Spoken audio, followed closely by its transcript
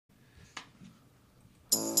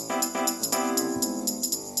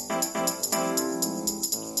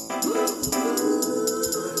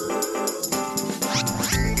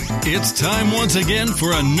It's time once again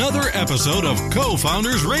for another episode of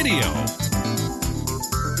CoFounders Radio.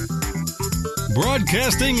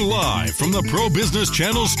 Broadcasting live from the Pro Business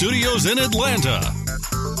Channel studios in Atlanta.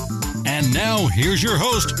 And now, here's your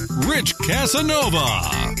host, Rich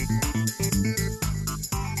Casanova.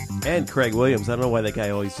 And Craig Williams. I don't know why that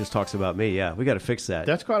guy always just talks about me. Yeah, we got to fix that.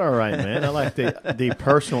 That's quite all right, man. I like the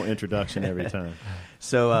personal introduction every time.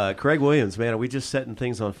 So, Craig Williams, man, are we just setting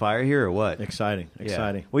things on fire here or what? Exciting.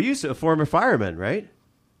 Well, you a former fireman, right?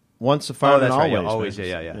 Once a fireman, that's right. always.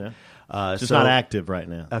 Yeah, always. Yeah. Just not active right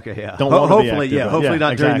now. Okay, yeah. Don't want to be hopefully, active. hopefully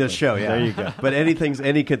not exactly. during this show. Yeah, there you go.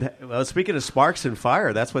 But speaking of sparks and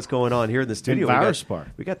fire, that's what's going on here in the studio. EnviroSpark.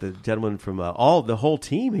 We got the gentleman from the whole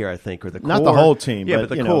team here, I think, or the core. Not the whole team, but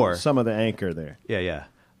the core. Some of the anchor there. Yeah.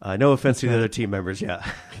 No offense to the other team members. Yeah.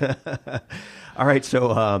 All right, so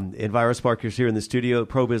EnviroSpark is here in the studio,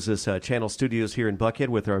 Pro Business Channel Studios here in Buckhead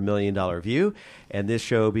with our $1 Million View, and this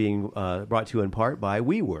show being brought to you in part by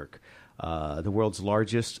WeWork, the world's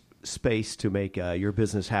largest space to make your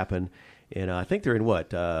business happen. And I think they're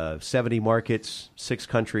in 70 markets, 6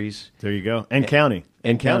 countries. There you go. And counting.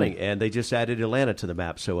 And counting. And they just added Atlanta to the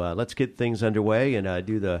map. So let's get things underway and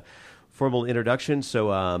do the formal introduction.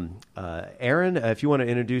 So, Aaron, if you want to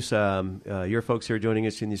introduce your folks here joining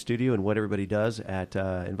us in the studio and what everybody does at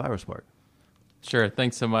EnviroSpark. Sure.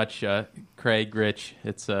 Thanks so much, Craig, Rich.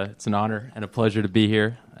 It's an honor and a pleasure to be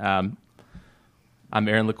here. I'm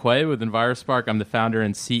Aaron Luque with EnviroSpark. I'm the founder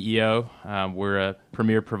and CEO. We're a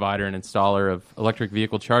premier provider and installer of electric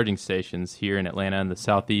vehicle charging stations here in Atlanta and the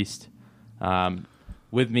Southeast.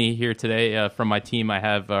 With me here today from my team, I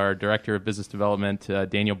have our Director of Business Development,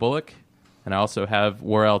 Daniel Bullock, and I also have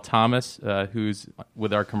Worrell Thomas, who's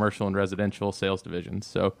with our commercial and residential sales division.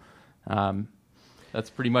 So that's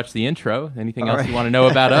pretty much the intro. Anything else you want to know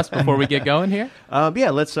about us before we get going here?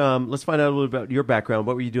 Let's find out a little about your background.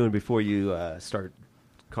 What were you doing before you start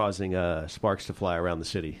causing sparks to fly around the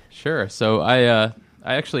city? Sure. So I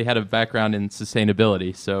actually had a background in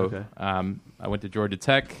sustainability. So I went to Georgia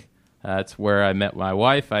Tech. That's where I met my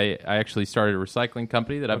wife. I actually started a recycling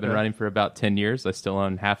company that I've been running for about 10 years. I still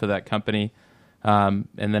own half of that company. And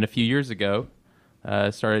then a few years ago,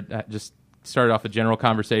 started off a general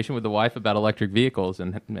conversation with the wife about electric vehicles.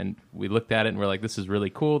 And we looked at it and we're like, this is really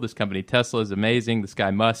cool. This company Tesla is amazing. This guy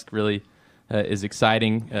Musk really is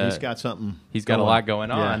exciting. He's got something. He's got a lot going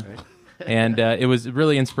on. Right. And it was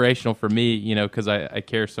really inspirational for me, because I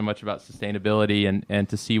care so much about sustainability and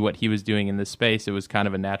to see what he was doing in this space, it was kind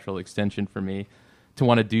of a natural extension for me to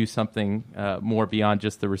want to do something more beyond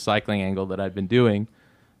just the recycling angle that I've been doing.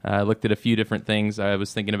 I looked at a few different things. I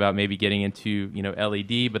was thinking about maybe getting into,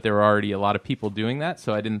 LED, but there were already a lot of people doing that,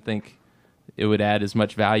 so I didn't think it would add as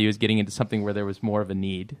much value as getting into something where there was more of a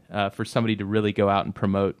need for somebody to really go out and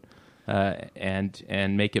promote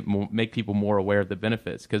and make people more aware of the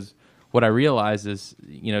benefits. Because what I realize is,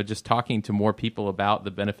 just talking to more people about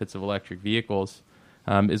the benefits of electric vehicles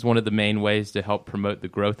is one of the main ways to help promote the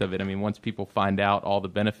growth of it. I mean, once people find out all the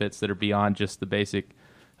benefits that are beyond just the basic,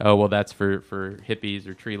 that's for hippies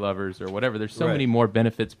or tree lovers or whatever, there's so many more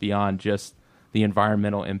benefits beyond just the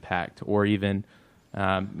environmental impact or even,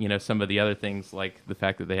 some of the other things like the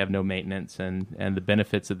fact that they have no maintenance and the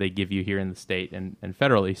benefits that they give you here in the state and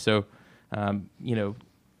federally. So,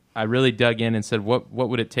 I really dug in and said, what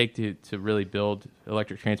would it take to really build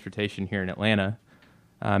electric transportation here in Atlanta,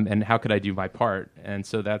 and how could I do my part? And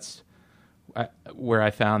so that's where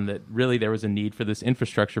I found that really there was a need for this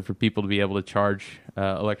infrastructure for people to be able to charge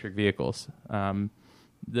electric vehicles.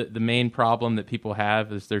 The main problem that people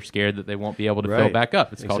have is they're scared that they won't be able to fill back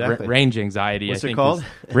up. It's called range anxiety. What's I think it called?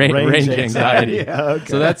 Range anxiety. Yeah, okay.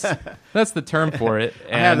 So that's the term for it.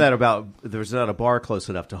 I have that about there's not a bar close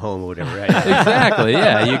enough to home or whatever. Right? Exactly.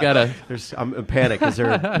 Yeah, you gotta. I'm in panic. Is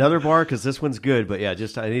there another bar? Because this one's good, but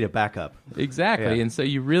I need a backup. Exactly, Yeah. and so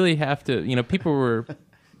you really have to. People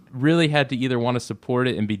really had to either want to support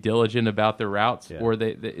it and be diligent about their routes, or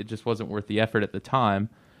it just wasn't worth the effort at the time.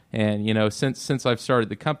 And, since I've started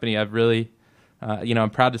the company, I've really, I'm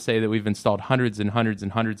proud to say that we've installed hundreds and hundreds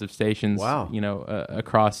and hundreds of stations,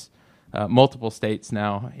 across multiple states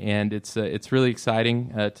now. And it's really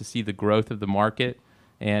exciting to see the growth of the market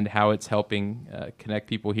and how it's helping connect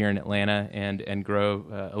people here in Atlanta and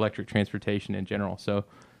grow electric transportation in general. So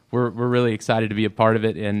we're really excited to be a part of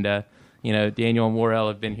it. And, Daniel and Worrell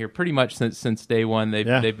have been here pretty much since day one.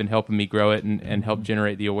 They've been helping me grow it and help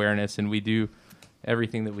generate the awareness. And we do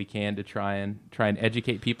everything that we can to try and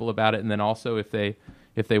educate people about it, and then also if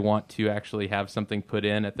they want to actually have something put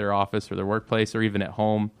in at their office or their workplace or even at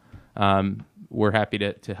home, we're happy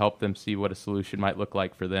to help them see what a solution might look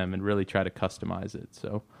like for them and really try to customize it.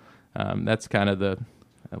 So that's kind of the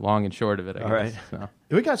long and short of it, I guess. right. So.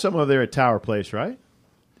 We got some over there at Tower Place, right?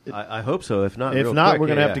 I hope so. If not, If real not, quick, we're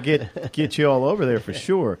going to yeah. have to get you all over there for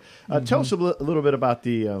sure. Tell us a little bit about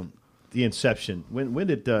the inception. When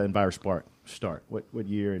did EnviroSpark start? What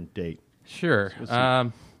year and date? Sure.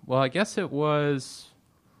 Well, I guess it was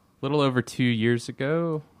a little over 2 years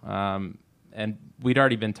ago, and we'd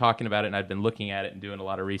already been talking about it, and I'd been looking at it and doing a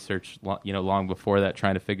lot of research, long before that,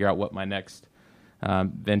 trying to figure out what my next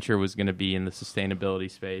venture was going to be in the sustainability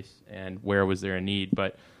space and where was there a need.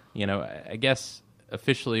 But, I guess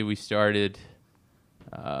officially we started,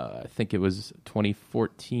 I think it was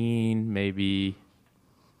 2014, maybe.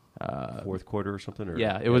 Fourth quarter or something? Or?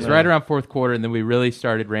 Yeah, it was right around fourth quarter, and then we really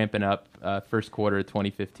started ramping up first quarter of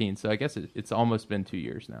 2015. So I guess it's almost been 2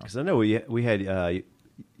 years now. Because I know we had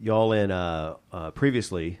y'all in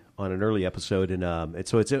previously on an early episode, and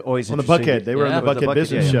so it's always on the interesting. Buckhead. They were on the Buckhead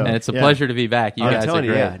Business Show, and it's a pleasure to be back. You I'm guys telling are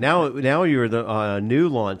you, great. yeah. Now you're the new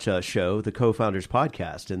launch show, the CoFounders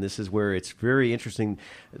podcast, and this is where it's very interesting,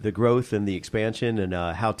 the growth and the expansion and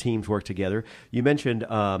how teams work together. You mentioned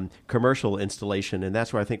commercial installation, and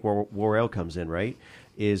that's where I think Worrell comes in, right?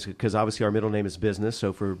 Is because obviously our middle name is business,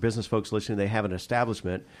 so for business folks listening, they have an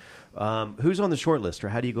establishment. Who's on the short list, or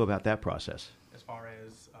how do you go about that process? As far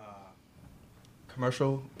as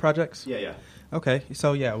commercial projects? Yeah. Okay,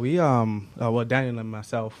 so yeah, we Daniel and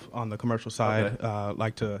myself on the commercial side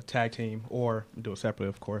like to tag team or do it separately,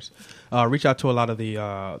 of course. Reach out to a lot of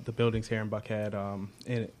the buildings here in Buckhead,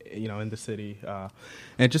 in the city,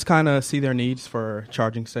 and just kind of see their needs for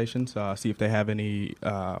charging stations. See if they have any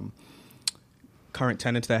current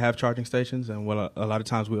tenants that have charging stations, and a lot of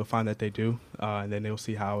times we'll find that they do, and then they'll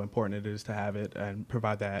see how important it is to have it and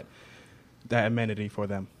provide that amenity for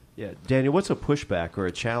them. Yeah, Daniel, what's a pushback or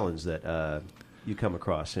a challenge that you come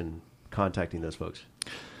across in contacting those folks?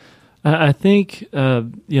 I think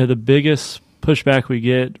the biggest pushback we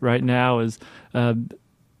get right now is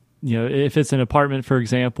if it's an apartment, for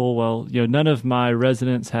example. Well, none of my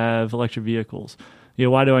residents have electric vehicles.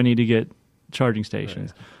 Why do I need to get charging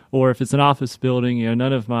stations? Right. Or if it's an office building,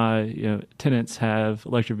 none of my tenants have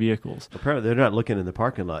electric vehicles. Apparently, they're not looking in the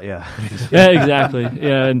parking lot. Yeah, yeah, exactly.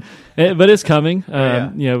 Yeah, but it's coming.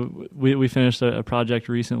 We finished a project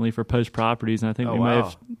recently for Post Properties, and I think we may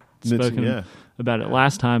have spoken about it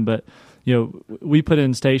last time. But we put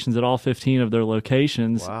in stations at all 15 of their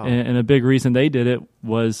locations, and a big reason they did it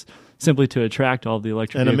was simply to attract all the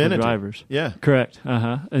electric vehicle drivers. Yeah, correct.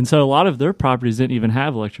 And so a lot of their properties didn't even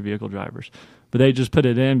have electric vehicle drivers. But they just put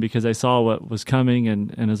it in because they saw what was coming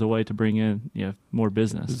and as a way to bring in more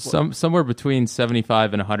business. Somewhere between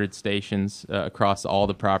 75 and 100 stations across all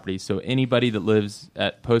the properties. So anybody that lives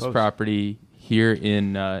at Post Property here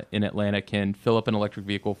in Atlanta can fill up an electric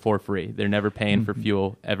vehicle for free. They're never paying for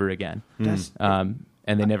fuel ever again. And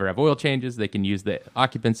they never have oil changes. They can use the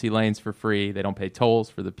occupancy lanes for free. They don't pay tolls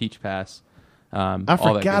for the Peach Pass. I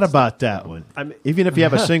forgot about that one. Even if you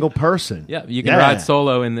have a single person, you can ride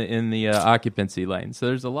solo in the occupancy lane. So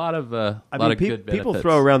there's a lot of good benefits. People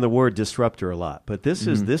throw around the word disruptor a lot, but this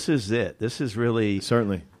is it. This is really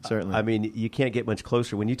certainly. I mean, you can't get much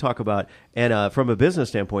closer when you talk about from a business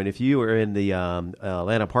standpoint. If you are in the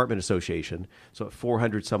Atlanta Apartment Association, so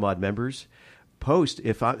 400 some odd members,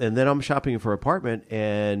 and then I'm shopping for an apartment,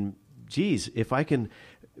 and geez, if I can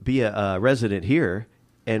be a resident here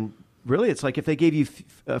and really, it's like if they gave you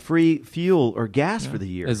free fuel or gas for the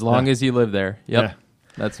year. As long as you live there. Yep, yeah.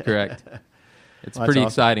 That's correct. It's pretty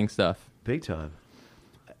exciting stuff. Big time.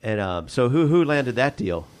 And so who landed that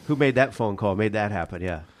deal? Who made that phone call, made that happen?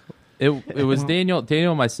 Yeah. It was Daniel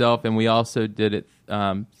and myself, and we also did it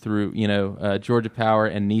through, Georgia Power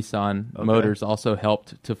and Nissan Motors also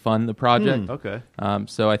helped to fund the project.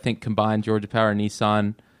 So I think combined Georgia Power and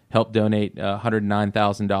Nissan helped donate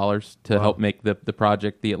 $109,000 to help make the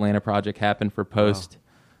project, the Atlanta project, happen for Post.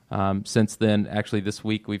 Since then, actually, this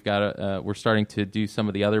week we've got we're starting to do some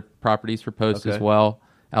of the other properties for Post as well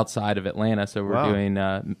outside of Atlanta. So we're doing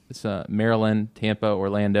Maryland, Tampa,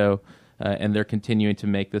 Orlando, and they're continuing to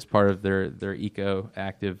make this part of their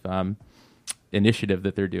eco-active initiative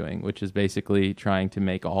that they're doing, which is basically trying to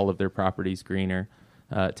make all of their properties greener.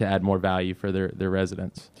 To add more value for their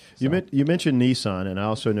residents. So. You mentioned Nissan, and I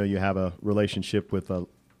also know you have a relationship with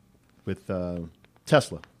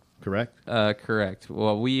Tesla, correct? Correct.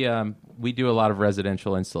 Well, we do a lot of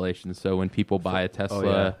residential installations. So when people buy a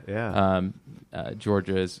Tesla,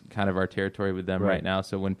 Georgia is kind of our territory with them right now.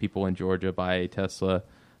 So when people in Georgia buy a Tesla,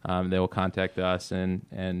 they will contact us,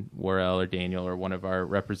 and Worrell or Daniel or one of our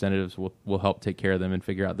representatives will help take care of them and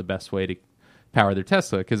figure out the best way to power their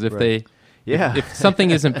Tesla. Because if if something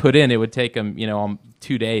isn't put in, it would take them,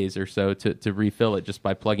 2 days or so to refill it just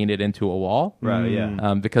by plugging it into a wall. Right,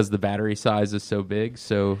 yeah. Because the battery size is so big.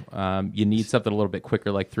 So you need something a little bit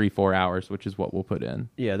quicker, like 3-4 hours, which is what we'll put in.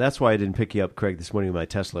 Yeah, that's why I didn't pick you up, Craig, this morning with my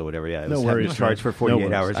Tesla, whatever. Yeah, it was No having worries, to charge for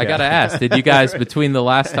 48 hours. I got to ask, did you guys, between the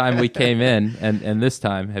last time we came in and this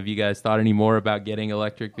time, have you guys thought any more about getting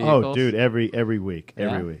electric vehicles? Oh, dude, every week.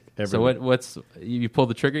 So what's you pulled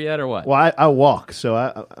the trigger yet or what? Well, I walk, so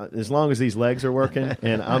I as long as these legs are working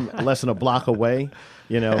and I'm less than a block away,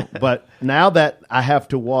 But now that I have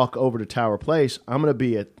to walk over to Tower Place, I'm going to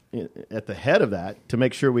be at the head of that to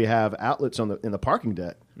make sure we have outlets in the parking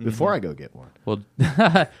deck before I go get one.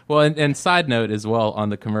 Well, and side note as well on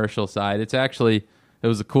the commercial side, it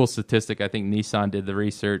was a cool statistic. I think Nissan did the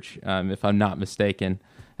research, if I'm not mistaken,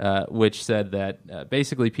 which said that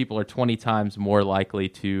basically people are 20 times more likely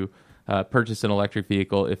to purchase an electric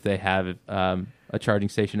vehicle if they have a charging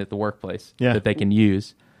station at the workplace that they can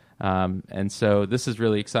use. And so this is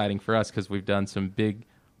really exciting for us because we've done some big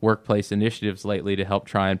workplace initiatives lately to help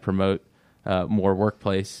try and promote more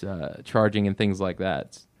workplace charging and things like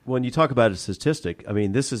that. When you talk about a statistic, I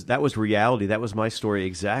mean, that was reality. That was my story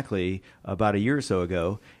exactly about a year or so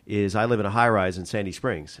ago. Is I live in a high-rise in Sandy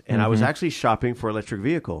Springs, and I was actually shopping for an electric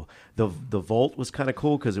vehicle. The Volt was kind of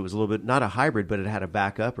cool because it was a little bit, not a hybrid, but it had a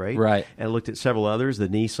backup, right? Right. And I looked at several others, the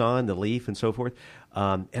Nissan, the Leaf, and so forth.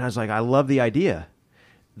 And I was like, I love the idea.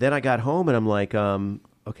 Then I got home, and I'm like,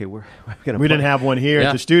 okay, we're going to. We didn't have one here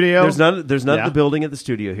at the studio. There's none at the building at the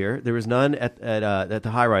studio here. There was none at the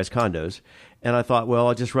high-rise condos. And I thought, well,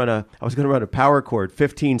 I was going to run a power cord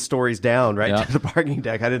 15 stories down to the parking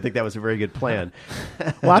deck. I didn't think that was a very good plan.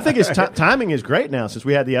 Well, I think timing is great now since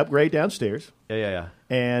we had the upgrade downstairs. Yeah.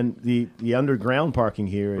 And the underground parking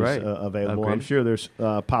here is available. Upgrade. I'm sure there's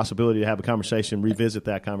a possibility to have a conversation, revisit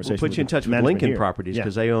that conversation. We'll put you in touch with management Lincoln here. Properties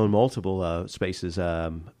because they own multiple spaces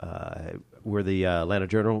where the Atlanta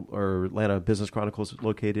Journal or Atlanta Business Chronicle is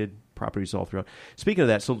located, properties all throughout. Speaking of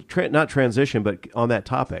that, so not transition, but on that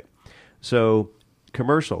topic. So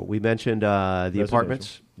commercial, we mentioned the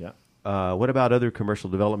apartments. Yeah. What about other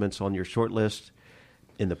commercial developments on your short list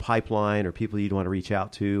in the pipeline or people you'd want to reach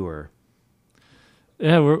out to? Or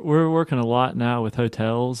Yeah, we're working a lot now with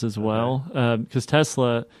hotels as well because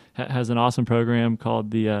Tesla has an awesome program called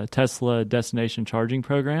the Tesla Destination Charging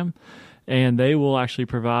Program, and they will actually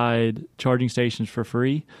provide charging stations for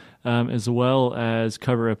free as well as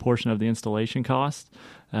cover a portion of the installation cost.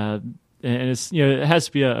 And it's it has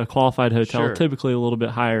to be a qualified hotel, typically a little bit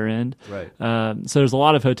higher end. Right. So there's a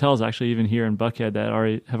lot of hotels actually even here in Buckhead that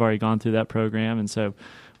have already gone through that program, and so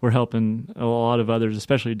we're helping a lot of others,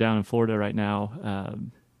 especially down in Florida right now.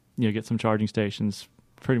 Get some charging stations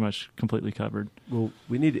pretty much completely covered. Well,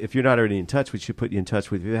 we need, if you're not already in touch, we should put you in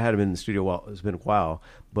touch with. We've had him in the studio. It's been a while,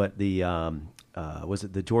 but the was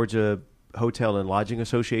it the Georgia Hotel and Lodging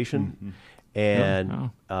Association? Mm-hmm.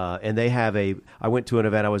 And they have I went to an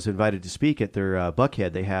event. I was invited to speak at their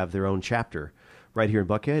Buckhead. They have their own chapter right here in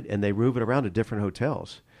Buckhead, and they move it around to different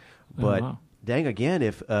hotels. But dang, again,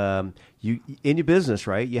 if you in your business,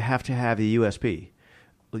 right, you have to have a USP,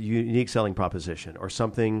 unique selling proposition, or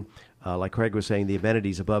something like Craig was saying, the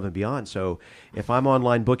amenities above and beyond. So if I'm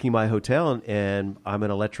online booking my hotel and I'm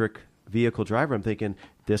an electric vehicle driver, I'm thinking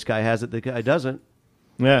this guy has it, the guy doesn't.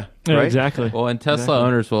 Yeah, right? Exactly. Well, and Tesla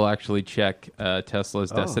owners will actually check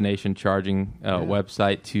Tesla's destination charging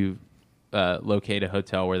website to locate a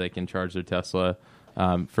hotel where they can charge their Tesla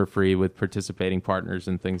for free with participating partners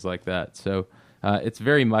and things like that. So it's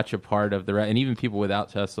very much a part of the route. And even people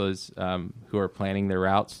without Teslas who are planning their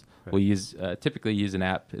routes will typically use an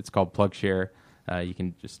app. It's called PlugShare. You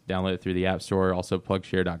can just download it through the App Store, also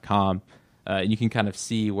plugshare.com. And you can kind of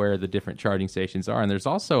see where the different charging stations are. And there's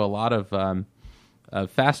also a lot of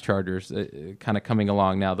fast chargers kind of coming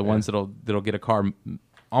along now. The ones that'll get a car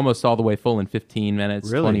almost all the way full in 15 minutes,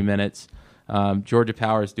 20 minutes. Georgia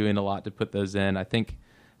Power is doing a lot to put those in. I think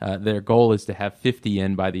their goal is to have 50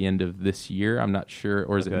 in by the end of this year. I'm not sure,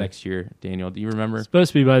 or is it next year? Daniel, do you remember? It's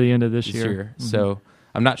supposed to be by the end of this year. Mm-hmm. So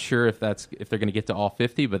I'm not sure if they're going to get to all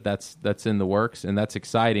 50, but that's in the works, and that's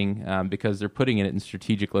exciting because they're putting it in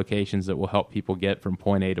strategic locations that will help people get from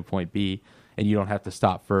point A to point B. And you don't have to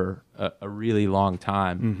stop for a really long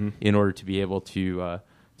time in order to be able to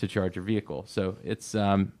charge your vehicle. So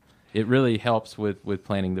it really helps with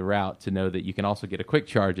planning the route to know that you can also get a quick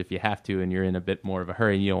charge if you have to, and you're in a bit more of a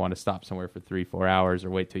hurry and you don't want to stop somewhere for 3-4 hours or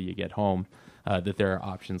wait till you get home. That there are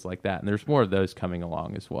options like that, and there's more of those coming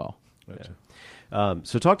along as well. Gotcha.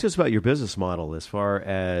 So talk to us about your business model as far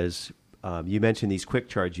as you mentioned these quick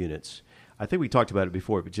charge units. I think we talked about it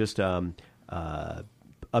before, but just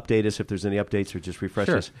update us if there's any updates or just refresh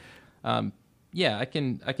us. Yeah, I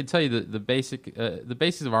can tell you the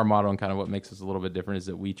basics of our model and kind of what makes us a little bit different is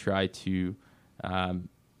that we try to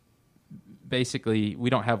basically we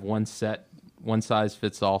don't have one size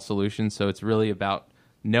fits all solution. So it's really about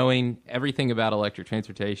knowing everything about electric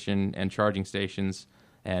transportation and charging stations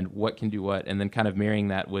and what can do what, and then kind of marrying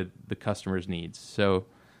that with the customer's needs. So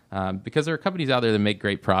because there are companies out there that make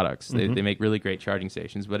great products, they make really great charging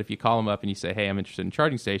stations. But if you call them up and you say, "Hey, I'm interested in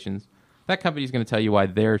charging stations," that company is going to tell you why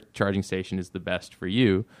their charging station is the best for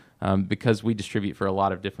you, because we distribute for a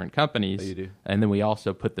lot of different companies, Oh, you do. and then we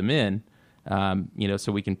also put them in,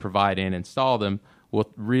 so we can provide and install them. We'll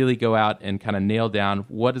really go out and kind of nail down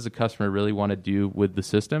what does a customer really want to do with the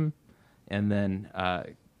system, and then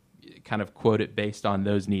kind of quote it based on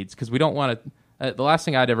those needs, because we don't want to. The last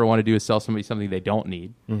thing I'd ever want to do is sell somebody something they don't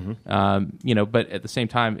need. But at the same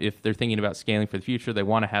time, if they're thinking about scaling for the future, they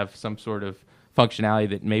want to have some sort of functionality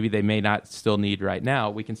that maybe they may not still need right now.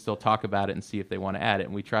 We can still talk about it and see if they want to add it.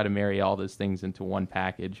 And we try to marry all those things into one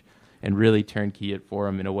package and really turnkey it for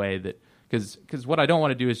them in a way that, because what I don't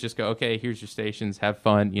want to do is just go, okay, here's your stations, have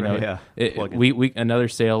fun. We another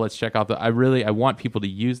sale. Let's check out I want people to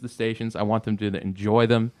use the stations. I want them to enjoy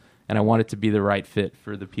them, and I want it to be the right fit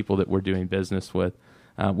for the people that we're doing business with.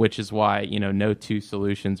 Which is why no two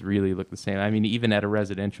solutions really look the same. I mean, even at a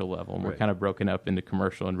residential level, and we're kind of broken up into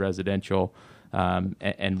commercial and residential,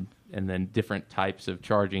 and then different types of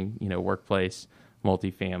charging. Workplace,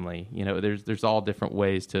 multifamily. There's all different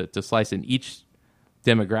ways to slice, and each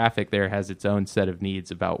demographic there has its own set of needs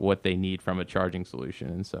about what they need from a charging solution.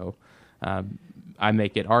 And so, I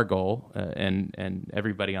make it our goal and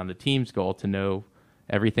everybody on the team's goal to know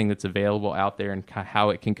everything that's available out there and how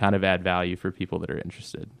it can kind of add value for people that are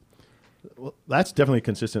interested. Well, that's definitely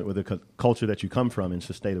consistent with the culture that you come from in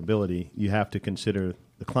sustainability. You have to consider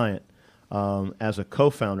the client as a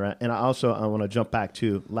co-founder. And I want to jump back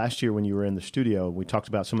to last year when you were in the studio, we talked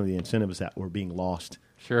about some of the incentives that were being lost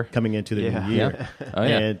coming into the new year. Yeah. Oh,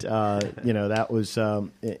 yeah. And, that was,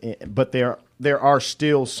 but there are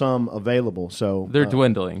still some available. So they're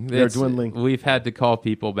dwindling. They're dwindling. We've had to call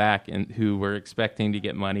people back who were expecting to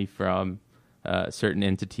get money from certain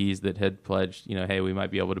entities that had pledged, hey, we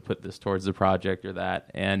might be able to put this towards the project or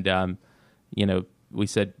that. And, we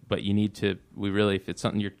said, but you need to, if it's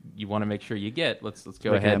something you want to make sure you get, let's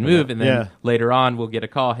go ahead and move. And then later on, we'll get a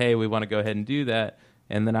call, hey, we want to go ahead and do that.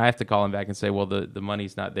 And then I have to call them back and say, well, the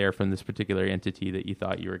money's not there from this particular entity that you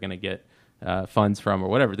thought you were going to get funds from or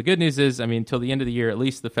whatever. The good news is, until the end of the year, at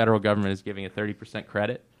least the federal government is giving a 30%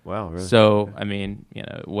 credit. Wow, really? So,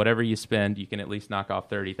 whatever you spend, you can at least knock off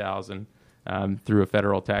 $30,000 through a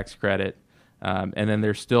federal tax credit. And then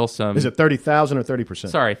there's still some. Is it 30,000 or 30%?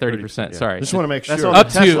 Sorry, 30%. Sorry, just want to make sure.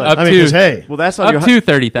 That's up to well, that's on up to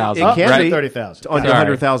 30,000. It can be 30,000 on your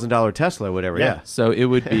 $100,000 Tesla, or whatever. Yeah. So it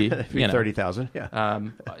would be 30,000. Yeah.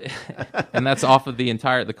 And that's off of the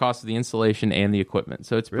cost of the installation and the equipment.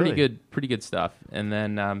 So it's pretty Really? pretty good stuff. And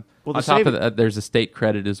then on the top of that, there's a state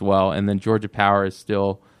credit as well. And then Georgia Power is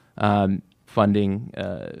still funding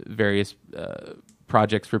various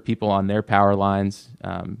projects for people on their power lines.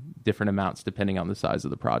 Different amounts depending on the size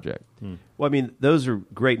of the project. Well, those are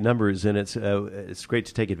great numbers, and it's great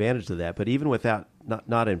to take advantage of that. But even without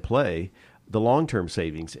not in play, the long-term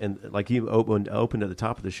savings, and like you opened at the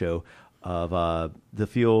top of the show, of the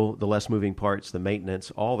fuel, the less moving parts, the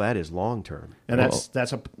maintenance, all that is long-term. And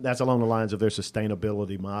that's along the lines of their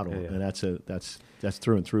sustainability model, and that's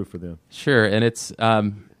through and through for them. Sure, and it's.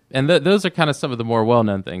 And those are kind of some of the more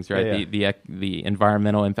well-known things, right? Yeah. The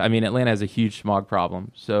environmental impact. Atlanta has a huge smog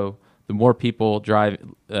problem. So the more people drive,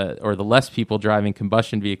 or the less people driving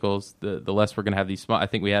combustion vehicles, the less we're going to have these smog. I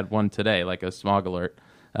think we had one today, like a smog alert.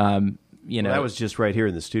 That was just right here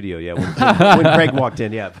in the studio, when Craig walked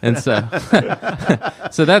in, yeah. And so,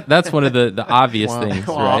 so that's one of the obvious things,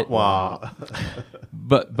 right?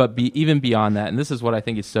 But even beyond that, and this is what I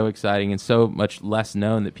think is so exciting and so much less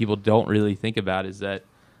known that people don't really think about, is that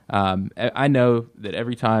I know that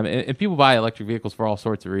every time, and people buy electric vehicles for all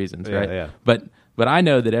sorts of reasons, right? Yeah. But I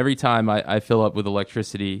know that every time I fill up with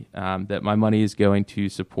electricity, that my money is going to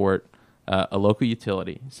support a local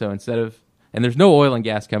utility. So and there's no oil and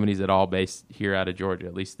gas companies at all based here out of Georgia,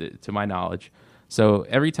 at least to my knowledge. So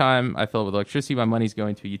every time I fill up with electricity, my money's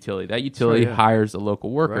going to a utility. That utility hires a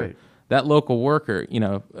local worker. Right. That local worker,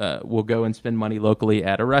 will go and spend money locally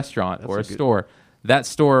at a restaurant or a store. That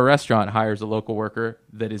store or restaurant hires a local worker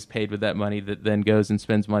that is paid with that money that then goes and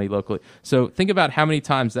spends money locally. So think about how many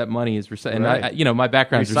times that money is recycled. Right. And my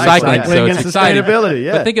background is recycling, so it's exciting. Sustainability,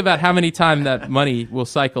 yeah. But think about how many times that money will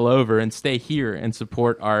cycle over and stay here and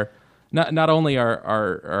support our not only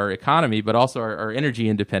our economy, but also our energy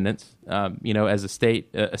independence. As a state,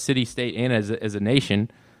 a city, state, and as a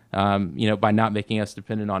nation, by not making us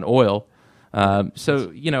dependent on oil.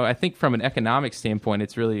 I think from an economic standpoint,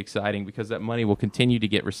 it's really exciting because that money will continue to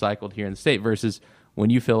get recycled here in the state versus when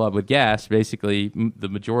you fill up with gas, basically the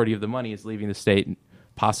majority of the money is leaving the state,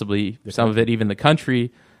 possibly some of it even the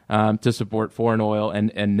country, to support foreign oil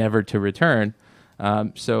and never to return.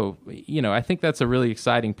 I think that's a really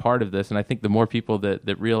exciting part of this. And I think the more people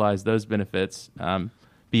that realize those benefits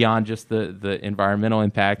beyond just the environmental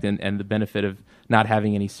impact and the benefit of not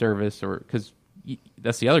having any service, or because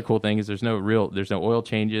that's the other cool thing is there's no oil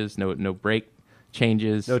changes, no brake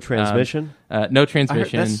changes, no transmission, no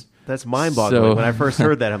transmission. That's mind-boggling. So, when I first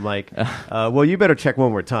heard that, I'm like, well, you better check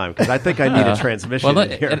one more time because I think I need a transmission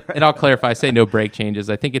in here. And I'll clarify. I say no brake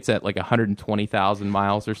changes. I think it's at like 120,000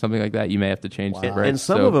 miles or something like that. You may have to change the brakes. And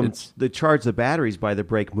some of them, they charge the batteries by the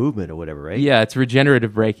brake movement or whatever, right? Yeah, it's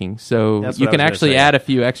regenerative braking. So you can actually add a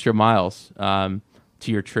few extra miles to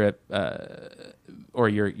your trip or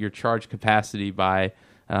your charge capacity by...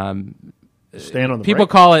 stand on the people brake.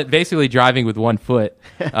 Call it basically driving with one foot,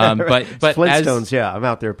 but Flintstones. I'm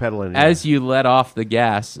out there pedaling. As you let off the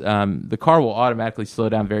gas, the car will automatically slow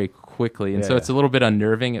down very quickly, and so it's a little bit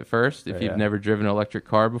unnerving at first if you've never driven an electric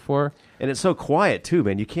car before. And it's so quiet too,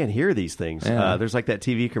 man. You can't hear these things. Yeah. There's like that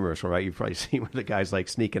TV commercial, right? You've probably seen where the guy's like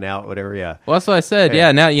sneaking out, whatever. Yeah. Well, that's what I said.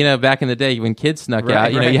 Yeah. Now back in the day when kids snuck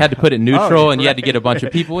out, you had to put it neutral, and you had to get a bunch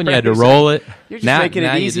of people, and you had to roll it. You're just making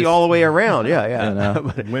it easy all the way around. Yeah.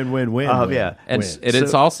 Win-win-win. Yeah. And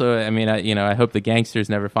it's also, I hope the gangsters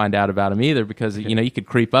never find out about them either because you could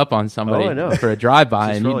creep up on somebody for a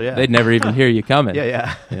drive-by and they'd never even hear you coming.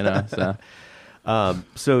 Yeah.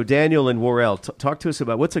 So Daniel and Worrell, talk to us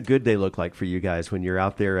about what's a good day look like for you guys when you're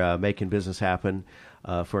out there making business happen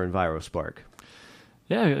for EnviroSpark.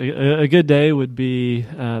 Yeah, a good day would be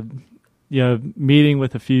meeting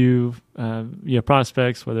with a few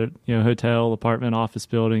prospects, whether hotel, apartment, office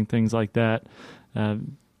building, things like that.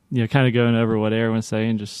 Kind of going over what Aaron was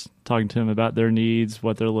saying, just talking to them about their needs,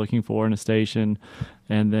 what they're looking for in a station,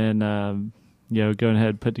 and then going ahead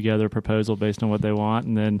and put together a proposal based on what they want.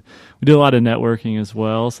 And then we do a lot of networking as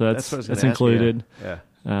well, so that's included.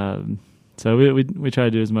 So we try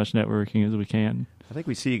to do as much networking as we can. I think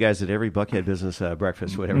we see you guys at every Buckhead business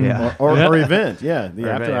breakfast, whatever. Or event, the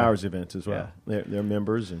after-hours events as well. Yeah. They're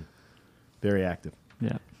members and very active.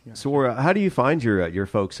 Yeah. So how do you find your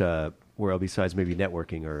folks, Worrell, besides maybe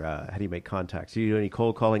networking, or how do you make contacts? Do you do any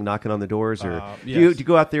cold calling, knocking on the doors, or do you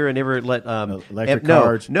go out there and ever let electric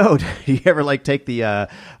cards? No, do you ever take the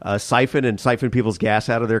siphon and siphon people's gas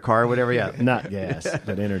out of their car or whatever? Yeah, not gas,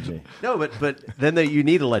 but energy. No, but then you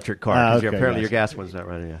need electric car because apparently your gas one's not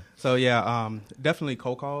running. Yeah. So definitely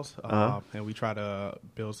cold calls, and we try to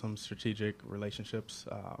build some strategic relationships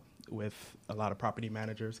with a lot of property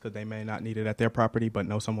managers because they may not need it at their property, but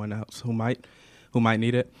know someone else who might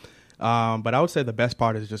need it. But I would say the best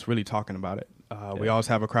part is just really talking about it. We always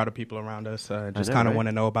have a crowd of people around us, just kind of want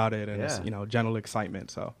to know about it, and it's general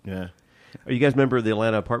excitement. So are you guys a member of the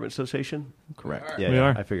Atlanta Apartment Association? Correct. We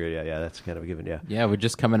are. I figured. Yeah, that's kind of a given. Yeah, we're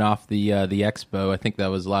just coming off the expo. I think that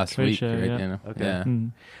was last week. Show, right? Yeah. Okay. Yeah. Mm-hmm.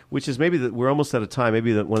 Which is maybe we're almost out of time.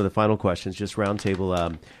 Maybe one of the final questions, just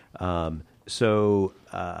roundtable. So,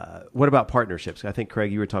 what about partnerships? I think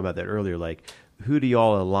Craig, you were talking about that earlier. Like, who do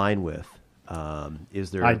y'all align with?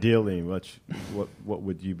 Is there ideally what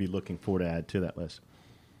would you be looking for to add to that list?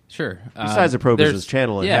 Sure. Besides the Pro Business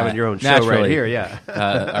Channel and having your own show right here,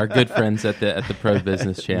 our good friends at the Pro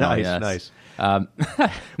Business Channel. Nice.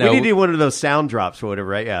 We need to do one of those sound drops or whatever,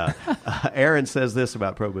 right? Yeah. Aaron says this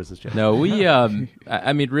about Pro Business Channel. No, we.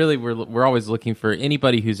 Really, we're always looking for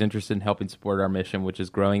anybody who's interested in helping support our mission, which is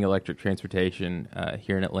growing electric transportation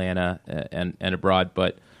here in Atlanta and abroad,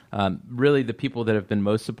 but. Really, the people that have been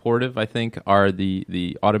most supportive, I think, are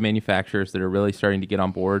the auto manufacturers that are really starting to get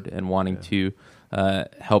on board and wanting to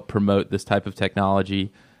help promote this type of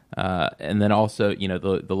technology. And then also,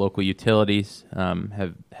 the local utilities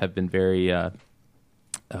have been very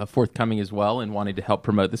forthcoming as well in wanting to help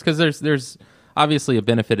promote this because there's obviously a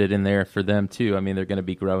benefit in there for them too. I mean, they're going to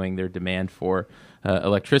be growing their demand for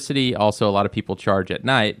electricity. Also, a lot of people charge at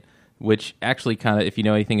night. Which actually kind of, if you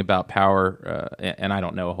know anything about power, and I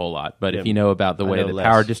don't know a whole lot, but if you know about the way that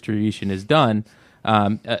power distribution is done,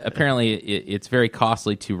 apparently it's very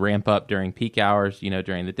costly to ramp up during peak hours,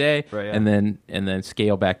 during the day, and then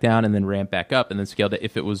scale back down, and then ramp back up, and then scale down.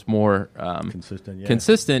 If it was more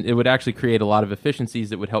consistent, it would actually create a lot of efficiencies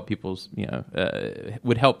that would help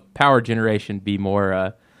would help power generation be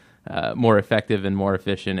more more effective and more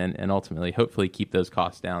efficient, and ultimately, hopefully, keep those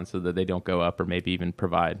costs down so that they don't go up, or maybe even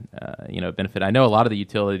provide benefit. I know a lot of the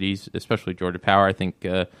utilities, especially Georgia Power, I think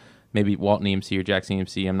maybe Walton EMC or Jackson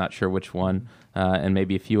EMC, I'm not sure which one, and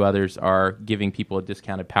maybe a few others are giving people a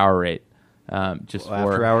discounted power rate. Just for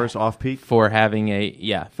after hours, off peak, for having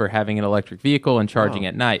an electric vehicle and charging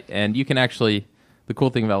at night. And you can actually, the cool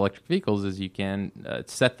thing about electric vehicles is you can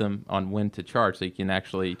set them on when to charge, so you can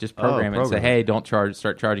actually just program it and say, hey, don't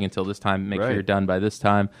start charging until this time. Make sure you're done by this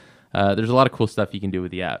time. There's a lot of cool stuff you can do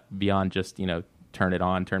with the app beyond just turn it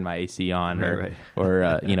on, turn my AC on,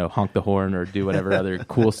 or honk the horn, or do whatever other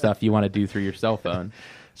cool stuff you want to do through your cell phone.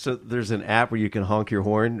 So there's an app where you can honk your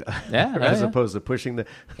horn, as opposed to pushing the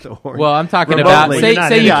horn. Well, I'm talking remotely. about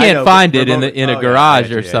say you can't find it in a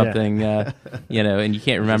garage or something, and you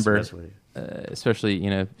can't remember.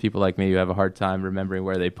 Especially people like me who have a hard time remembering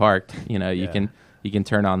where they parked. You can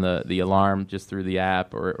turn on the alarm just through the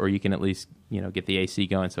app, or you can at least get the AC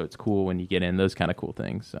going so it's cool when you get in. Those kind of cool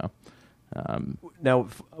things. So. Now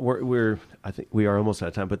I think we are almost out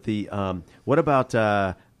of time. But what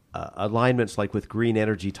about alignments like with green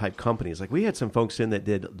energy type companies? Like we had some folks in that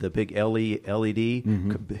did the big LED,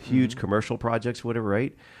 huge commercial projects, whatever,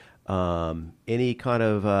 right? Any kind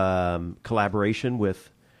of collaboration with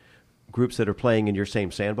groups that are playing in your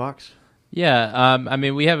same sandbox? Yeah,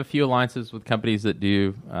 we have a few alliances with companies that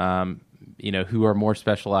do, who are more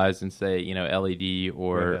specialized in, say, LED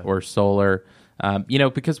or solar.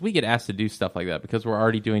 Because we get asked to do stuff like that because we're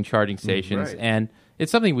already doing charging stations, and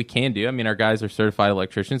it's something we can do. Our guys are certified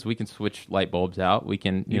electricians. We can switch light bulbs out. We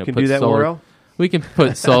can, can put do that, solar. Worrell? We can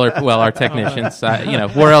put solar. Well, our technicians,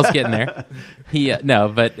 Worrell's getting there.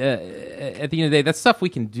 But at the end of the day, that's stuff we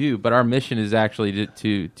can do. But our mission is actually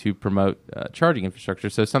to promote charging infrastructure.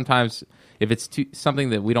 So sometimes if it's something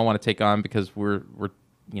that we don't want to take on because we're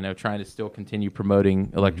trying to still continue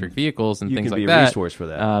promoting electric vehicles and you things can like be that. A resource for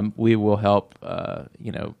that. We will help,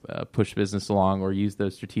 push business along, or use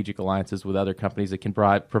those strategic alliances with other companies that can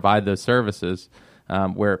provide those services.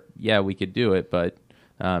 Where we could do it, but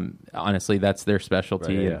honestly, that's their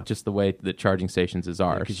specialty, and just the way that charging stations is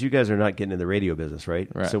ours. Because you guys are not getting in the radio business, right?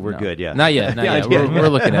 So we're good. Yeah, not yet. We're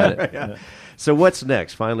looking at it. Yeah. So what's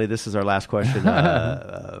next? Finally, this is our last question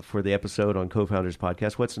for the episode on CoFounders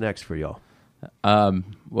podcast. What's next for y'all?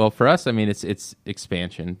 Well, for us, it's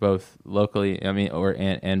expansion, both locally, and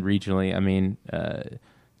regionally.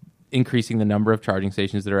 Increasing the number of charging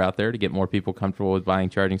stations that are out there to get more people comfortable with buying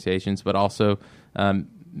charging stations, but also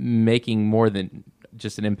making more than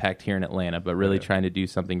just an impact here in Atlanta, but really trying to do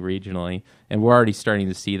something regionally. And we're already starting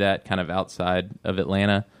to see that kind of outside of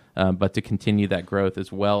Atlanta, but to continue that growth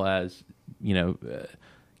as well as,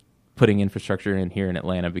 putting infrastructure in here in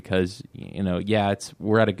Atlanta, because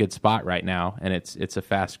we're at a good spot right now, and it's a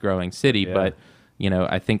fast growing city, but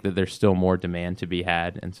I think that there's still more demand to be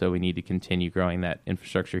had, and so we need to continue growing that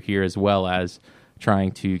infrastructure here, as well as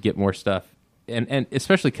trying to get more stuff, and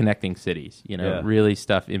especially connecting cities, really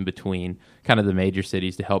stuff in between kind of the major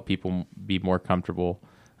cities to help people be more comfortable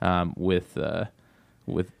with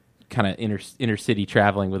kind of inner city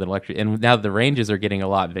traveling with an electric. And now the ranges are getting a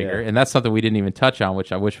lot bigger, and that's something we didn't even touch on,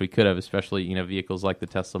 which I wish we could have, especially vehicles like the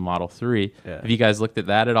Tesla Model 3. Have you guys looked at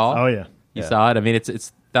that at all? Oh yeah, you saw it.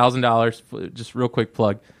 It's $1,000. Just real quick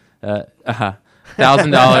plug.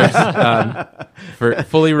 $1,000 for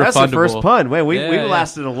fully refundable. That's the first pun. Wait, we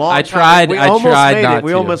lasted a long time. I tried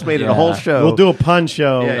We almost made it a whole show. We'll do a pun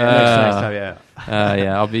show next time.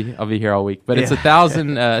 I'll be here all week. But it's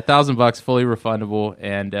 $1,000 fully refundable,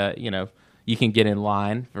 and you can get in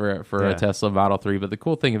line for a Tesla Model 3. But the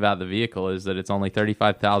cool thing about the vehicle is that it's only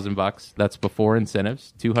 $35,000. That's before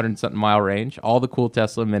incentives, 200-something mile range, all the cool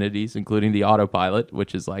Tesla amenities, including the autopilot,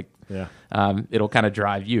 which is like it'll kind of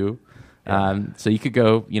drive you. So you could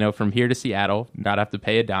go, from here to Seattle, not have to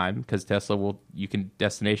pay a dime, because Tesla you can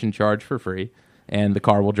destination charge for free, and the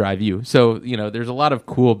car will drive you. So, there's a lot of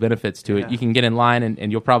cool benefits to it. You can get in line,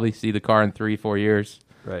 and you'll probably see the car in 3-4 years.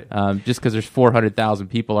 Right. Just because there's 400,000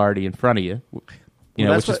 people already in front of you, which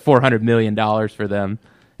is $400 million for them,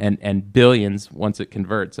 and billions once it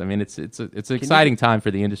converts. It's an exciting time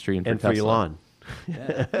for the industry and for Elon.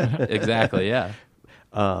 Exactly. Yeah.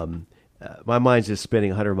 My mind's just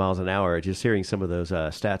spinning 100 miles an hour just hearing some of those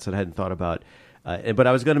stats that I hadn't thought about. But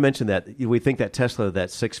I was going to mention that we think that Tesla, that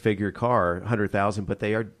 6-figure car, 100,000, but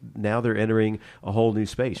they're entering a whole new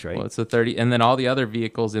space, right? Well, it's a 30, and then all the other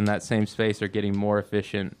vehicles in that same space are getting more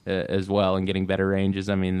efficient as well, and getting better ranges.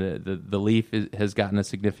 The Leaf has gotten a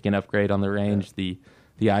significant upgrade on the range. The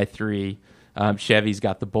i3, Chevy's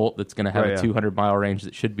got the Bolt that's going to have a 200-mile range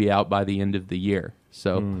that should be out by the end of the year.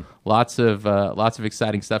 So lots of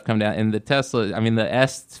exciting stuff coming down. And the Tesla, I mean, the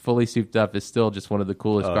S fully souped up is still just one of the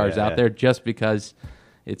coolest cars out there, just because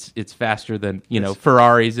it's faster than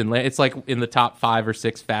Ferraris, and it's like in the top 5 or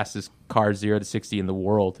 6 fastest cars 0 to 60 in the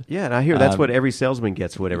world. Yeah, and I hear that's what every salesman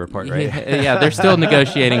gets, whatever part, right? Yeah, they're still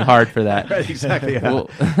negotiating hard for that. Right, exactly. Yeah.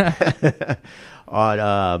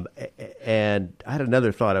 And I had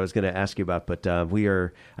another thought I was going to ask you about, but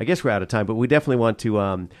I guess we're out of time. But we definitely want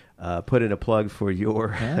to put in a plug for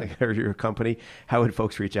your your company. How would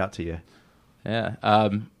folks reach out to you? Yeah,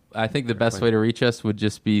 I think the best way to reach us would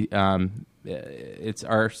just be it's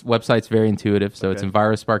our website's very intuitive, so it's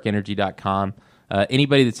EnviroSparkEnergy.com.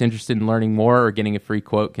 Anybody that's interested in learning more or getting a free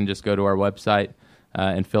quote can just go to our website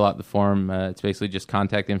and fill out the form. It's basically just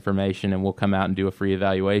contact information, and we'll come out and do a free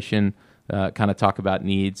evaluation, kind of talk about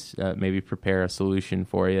needs, maybe prepare a solution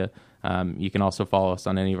for you. You can also follow us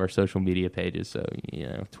on any of our social media pages, so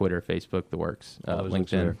Twitter, Facebook, the works,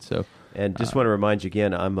 LinkedIn. So, and just want to remind you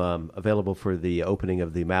again, I'm available for the opening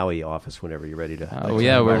of the Maui office whenever you're ready to.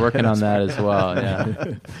 We're working on that as well.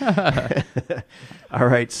 Yeah. All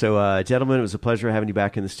right, so gentlemen, it was a pleasure having you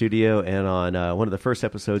back in the studio, and on one of the first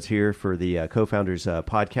episodes here for the CoFounders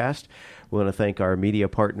podcast. We want to thank our media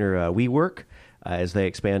partner WeWork as they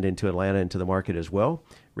expand into Atlanta, into the market as well.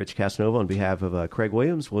 Rich Casanova on behalf of Craig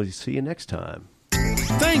Williams. We'll see you next time.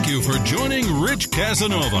 Thank you for joining Rich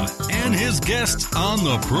Casanova and his guests on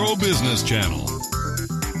the Pro Business Channel.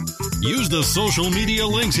 Use the social media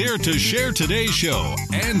links here to share today's show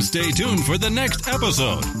and stay tuned for the next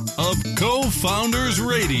episode of CoFounders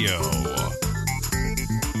Radio.